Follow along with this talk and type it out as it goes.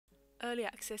Early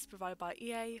access provided by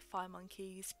EA,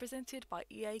 Firemonkeys, presented by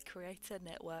EA Creator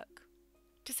Network.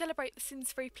 To celebrate the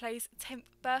Sims Freeplay's 10th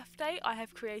birthday, I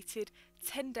have created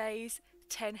 10 days,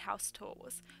 10 house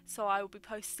tours. So I will be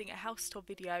posting a house tour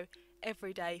video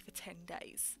every day for 10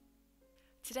 days.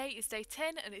 Today is day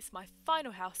 10 and it's my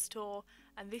final house tour,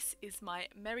 and this is my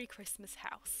Merry Christmas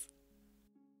house.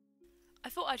 I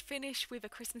thought I'd finish with a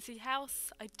Christmassy house.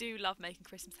 I do love making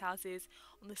Christmas houses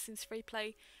on the Sims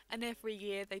Freeplay, and every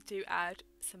year they do add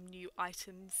some new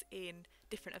items in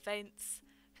different events,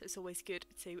 so it's always good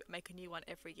to make a new one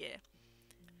every year.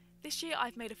 This year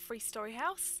I've made a 3-storey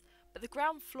house, but the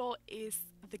ground floor is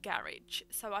the garage,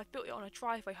 so I've built it on a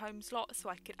driveway home slot so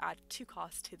I could add 2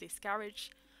 cars to this garage,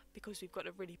 because we've got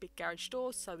a really big garage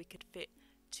door, so we could fit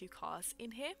 2 cars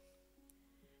in here.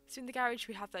 So in the garage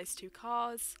we have those 2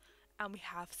 cars, and we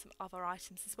have some other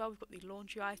items as well. We've got the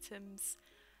laundry items,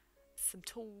 some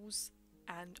tools,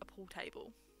 and a pool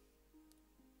table.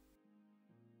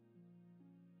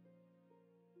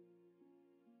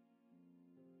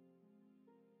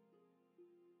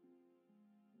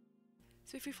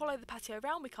 So if we follow the patio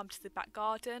around, we come to the back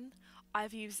garden.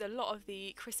 I've used a lot of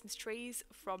the Christmas trees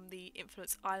from the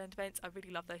Influence Island events. I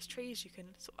really love those trees. You can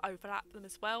sort of overlap them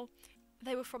as well.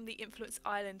 They were from the Influence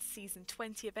Island Season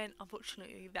 20 event.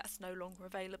 Unfortunately, that's no longer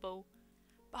available,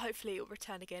 but hopefully it will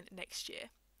return again next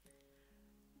year.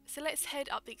 So let's head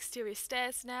up the exterior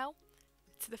stairs now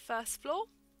to the first floor.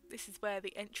 This is where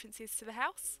the entrance is to the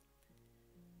house.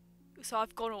 So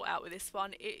I've gone all out with this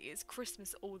one. It is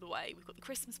Christmas all the way. We've got the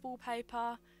Christmas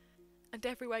wallpaper, and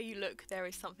everywhere you look there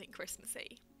is something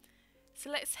Christmassy. So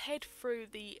let's head through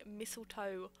the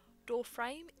mistletoe door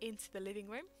frame into the living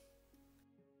room.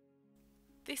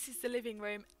 This is the living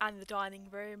room and the dining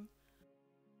room.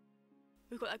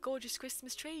 We've got that gorgeous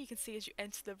Christmas tree you can see as you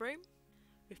enter the room,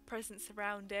 with presents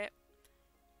around it.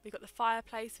 We've got the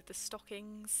fireplace with the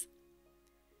stockings.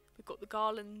 We've got the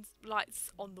garland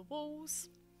lights on the walls,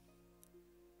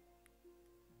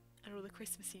 and all the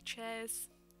Christmassy chairs.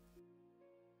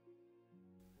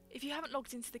 If you haven't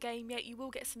logged into the game yet, you will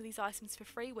get some of these items for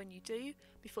free when you do,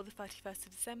 before the 31st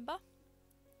of December.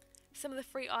 Some of the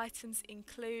free items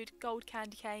include gold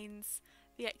candy canes,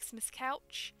 the Xmas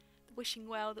couch, the wishing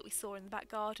well that we saw in the back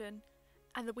garden,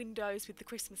 and the windows with the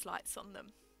Christmas lights on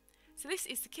them. So this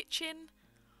is the kitchen.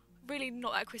 Really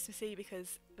not that Christmassy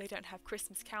because they don't have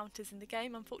Christmas counters in the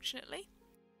game, unfortunately.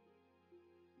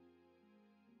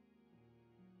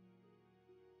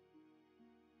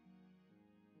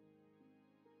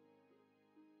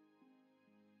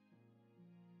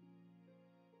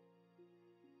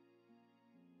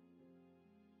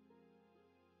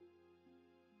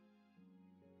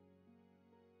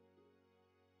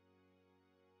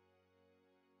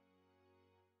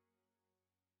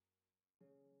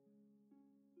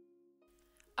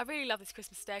 I really love this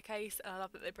Christmas staircase, and I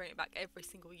love that they bring it back every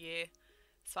single year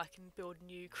so I can build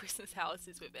new Christmas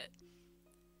houses with it.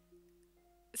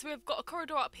 So we've got a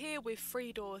corridor up here with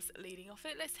 3 doors leading off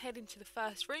it. Let's head into the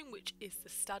first room, which is the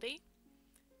study.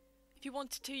 If you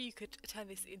wanted to, you could turn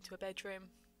this into a bedroom,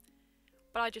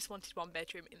 but I just wanted 1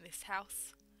 bedroom in this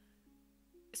house.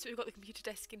 So we've got the computer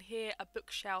desk in here, a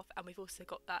bookshelf, and we've also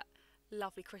got that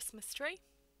lovely Christmas tree.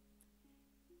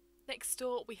 Next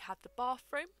door we have the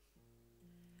bathroom.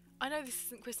 I know this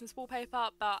isn't Christmas wallpaper,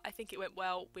 but I think it went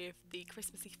well with the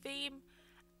Christmassy theme,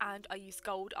 and I used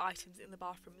gold items in the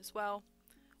bathroom as well.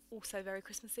 Also very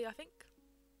Christmassy, I think.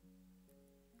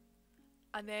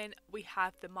 And then we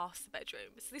have the master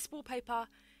bedroom. So this wallpaper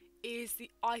is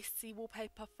the icy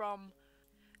wallpaper from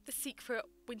the Secret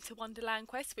Winter Wonderland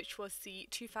quest, which was the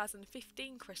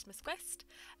 2015 Christmas quest.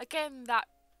 Again, that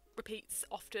repeats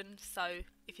often, so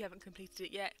if you haven't completed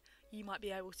it yet, you might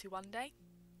be able to one day.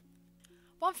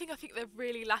 One thing I think they're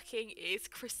really lacking is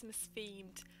Christmas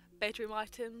themed bedroom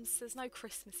items. There's no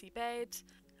Christmassy bed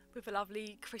with a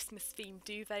lovely Christmas themed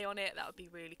duvet on it. That would be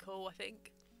really cool, I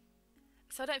think.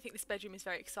 So I don't think this bedroom is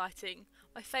very exciting.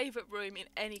 My favourite room in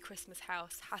any Christmas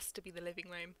house has to be the living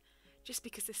room, just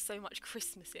because there's so much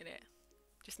Christmas in it.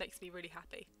 Just makes me really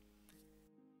happy.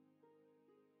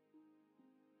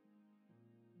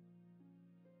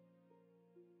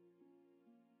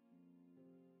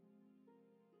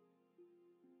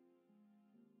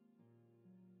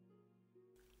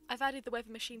 I've added the weather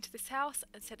machine to this house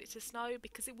and set it to snow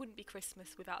because it wouldn't be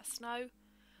Christmas without snow,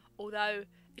 although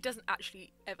it doesn't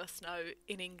actually ever snow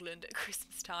in England at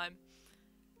Christmas time,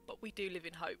 but we do live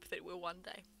in hope that it will one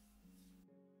day.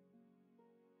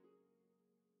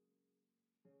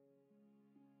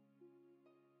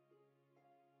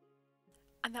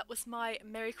 And that was my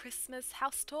Merry Christmas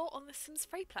house tour on the Sims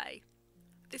Freeplay.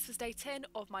 This was day 10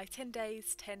 of my 10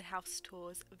 days, 10 house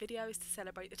tours videos to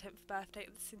celebrate the 10th birthday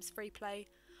of the Sims Freeplay.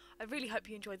 I really hope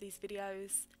you enjoyed these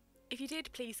videos. If you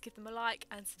did, please give them a like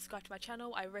and subscribe to my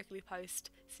channel. I regularly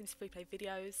post Sims Freeplay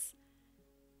videos.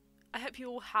 I hope you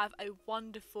all have a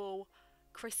wonderful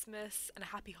Christmas and a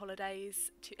happy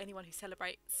holidays to anyone who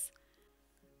celebrates.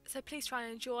 So please try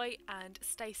and enjoy and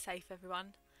stay safe,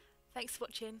 everyone. Thanks for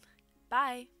watching.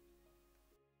 Bye!